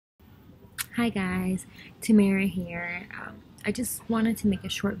Hi guys, Tamara here. I just wanted to make a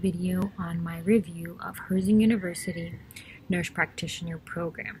short video on my review of Herzing University Nurse Practitioner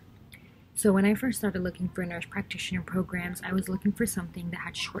program. So when I first started looking for nurse practitioner programs, I was looking for something that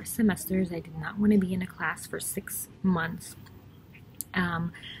had short semesters. I did not want to be in a class for 6 months. I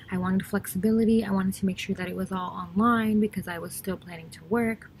wanted flexibility. I wanted to make sure that it was all online because I was still planning to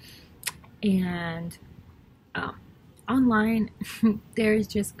work. And online, there's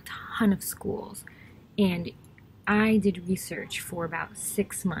just a ton of schools, and I did research for about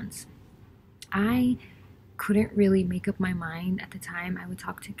 6 months. I couldn't really make up my mind at the time. I would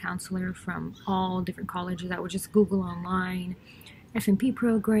talk to a counselor from all different colleges. I would just Google online FNP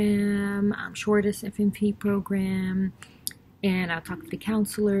program, shortest FNP program, and I'll talk to the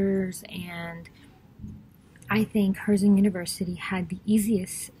counselors. And I think Herzing University had the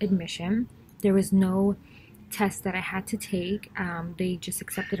easiest admission. There was no test that I had to take. They just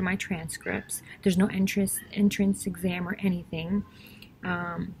accepted my transcripts. There's no entrance exam or anything.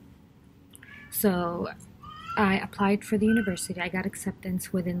 So I applied for the university. I got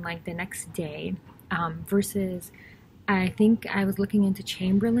acceptance within like the next day. Versus I think I was looking into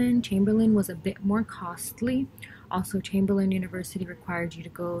Chamberlain. Chamberlain was a bit more costly. Also, Chamberlain University required you to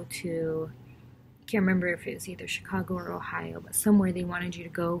go to, I can't remember if it was either Chicago or Ohio, but somewhere they wanted you to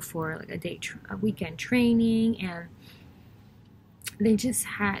go for like a weekend training, and they just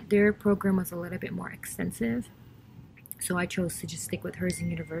had, their program was a little bit more extensive. So I chose to just stick with Herzing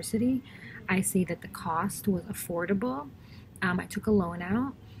University. I see that the cost was affordable. I took a loan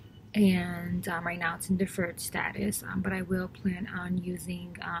out, and right now it's in deferred status, but I will plan on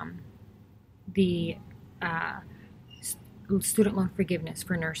using the student loan forgiveness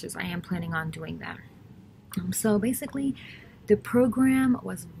for nurses. I am planning on doing that. So basically, the program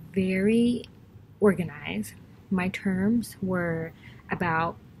was very organized. My terms were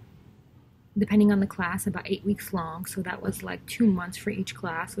about, depending on the class, about 8 weeks long. So that was like 2 months for each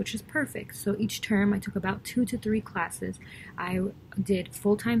class, which is perfect. So each term I took about 2 to 3 classes. I did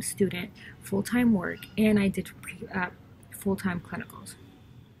full-time student, full-time work, and I did full-time clinicals.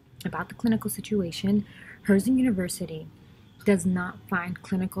 About the clinical situation, Herzing University does not find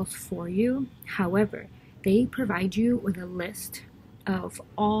clinicals for you. However, they provide you with a list of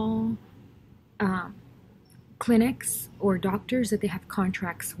all clinics or doctors that they have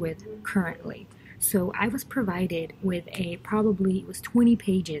contracts with currently. So I was provided with probably it was 20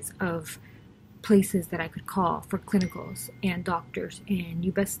 pages of places that I could call for clinicals and doctors, and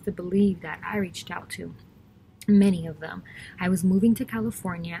you best to believe that I reached out to many of them. I was moving to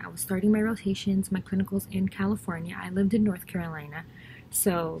California. I was starting my rotations, my clinicals in California. I lived in North Carolina.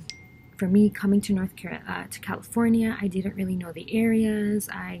 So for me, coming to California, I didn't really know the areas.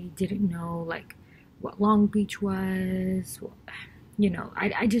 I didn't know like what Long Beach was.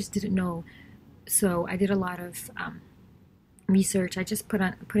 I just didn't know. So I did a lot of research. I just put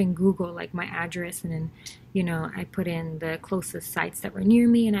in Google like my address, and then I put in the closest sites that were near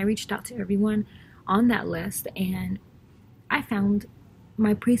me, and I reached out to everyone on that list, and I found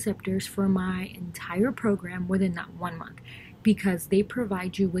my preceptors for my entire program within that 1 month, because they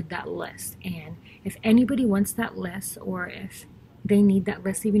provide you with that list. And if anybody wants that list, or if they need that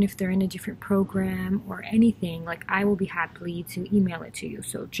list, even if they're in a different program or anything, like I will be happy to email it to you.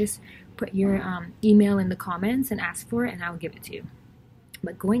 So just put your email in the comments and ask for it, and I'll give it to you.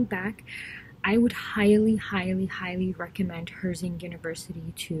 But going back, I would highly, highly, highly recommend Herzing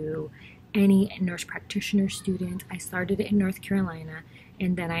University to any nurse practitioner student. I started it in North Carolina,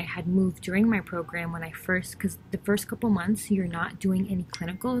 and then I had moved during my program when because the first couple months you're not doing any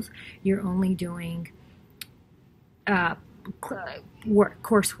clinicals, you're only doing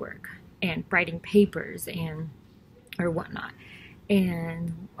coursework and writing papers or whatnot.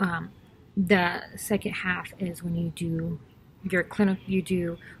 And the second half is when you do you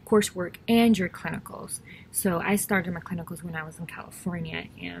do coursework and your clinicals. So I started my clinicals when I was in California,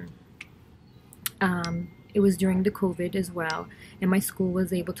 and it was during the COVID as well, and my school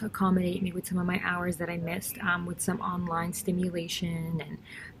was able to accommodate me with some of my hours that I missed with some online stimulation.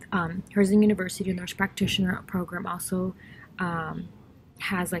 And Herzing University Nurse Practitioner program also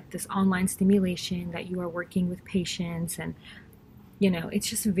has like this online stimulation that you are working with patients, and it's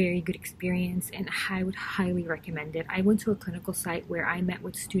just a very good experience, and I would highly recommend it. I went to a clinical site where I met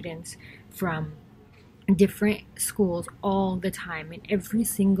with students from different schools all the time, and every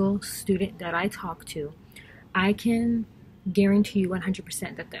single student that I talk to, I can guarantee you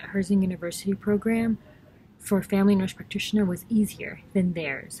 100% that the Herzing University program for family nurse practitioner was easier than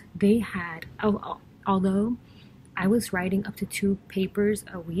theirs. They had, although I was writing up to 2 papers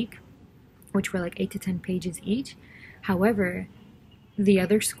a week, which were like 8 to 10 pages each, however, the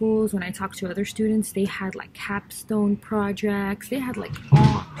other schools, when I talked to other students, they had like capstone projects, they had like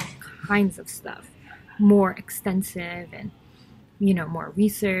all kinds of stuff, more extensive and, more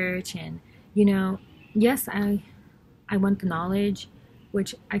research. And, yes, I want the knowledge,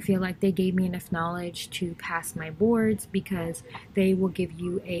 which I feel like they gave me enough knowledge to pass my boards, because they will give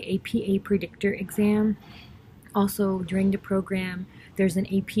you a APA predictor exam. Also, during the program, there's an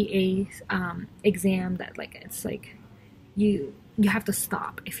APA exam that, like, it's like you have to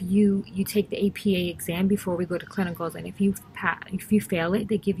stop if you take the APA exam before we go to clinicals, and if you fail it,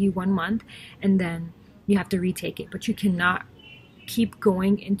 they give you 1 month, and then you have to retake it. But you cannot keep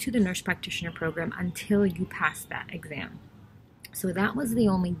going into the nurse practitioner program until you pass that exam. So that was the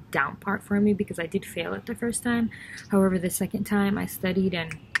only down part for me, because I did fail it the first time. However, the second time I studied,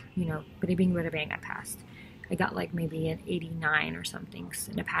 and bada bing bada bang, I passed. I got like maybe an 89 or something,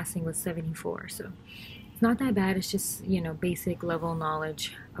 and the passing was 74. So it's not that bad. It's just, basic level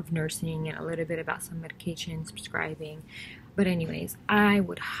knowledge of nursing and a little bit about some medications, prescribing. But anyways, I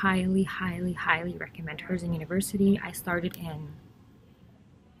would highly, highly, highly recommend Herzing University. I started in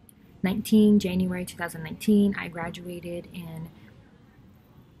January 2019. I graduated in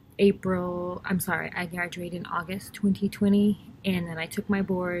I graduated in August 2020, and then I took my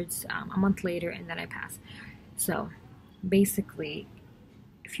boards a month later, and then I passed. So basically,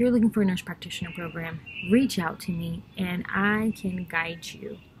 if you're looking for a nurse practitioner program, reach out to me and I can guide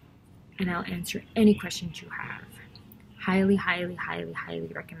you, and I'll answer any questions you have. Highly, highly, highly,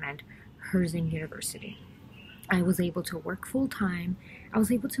 highly recommend Herzing University. I was able to work full-time. I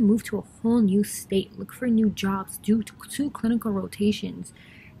was able to move to a whole new state, look for new jobs, do 2 clinical rotations,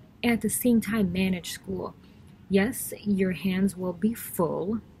 and at the same time manage school. Yes, your hands will be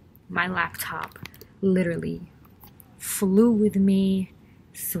full. My laptop literally flew with me,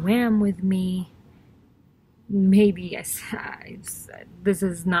 swam with me. Maybe this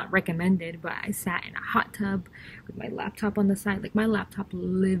is not recommended, but I sat in a hot tub with my laptop on the side. Like, my laptop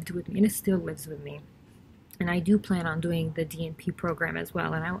lived with me, and it still lives with me. And I do plan on doing the DNP program as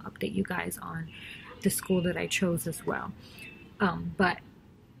well, and I will update you guys on the school that I chose as well. But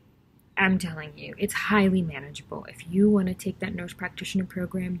I'm telling you, it's highly manageable. If you want to take that nurse practitioner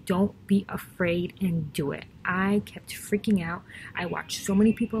program, don't be afraid and do it. I kept freaking out. I watched so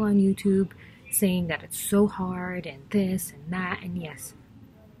many people on YouTube saying that it's so hard and this and that. And yes,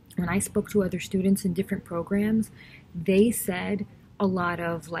 when I spoke to other students in different programs, they said a lot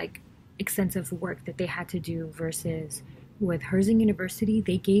of like extensive work that they had to do, versus with Herzing University,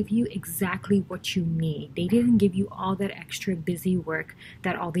 they gave you exactly what you need. They didn't give you all that extra busy work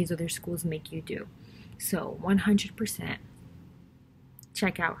that all these other schools make you do. So 100%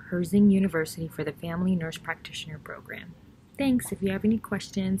 check out Herzing University for the Family Nurse Practitioner program. Thanks. If you have any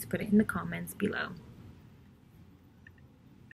questions, put it in the comments below.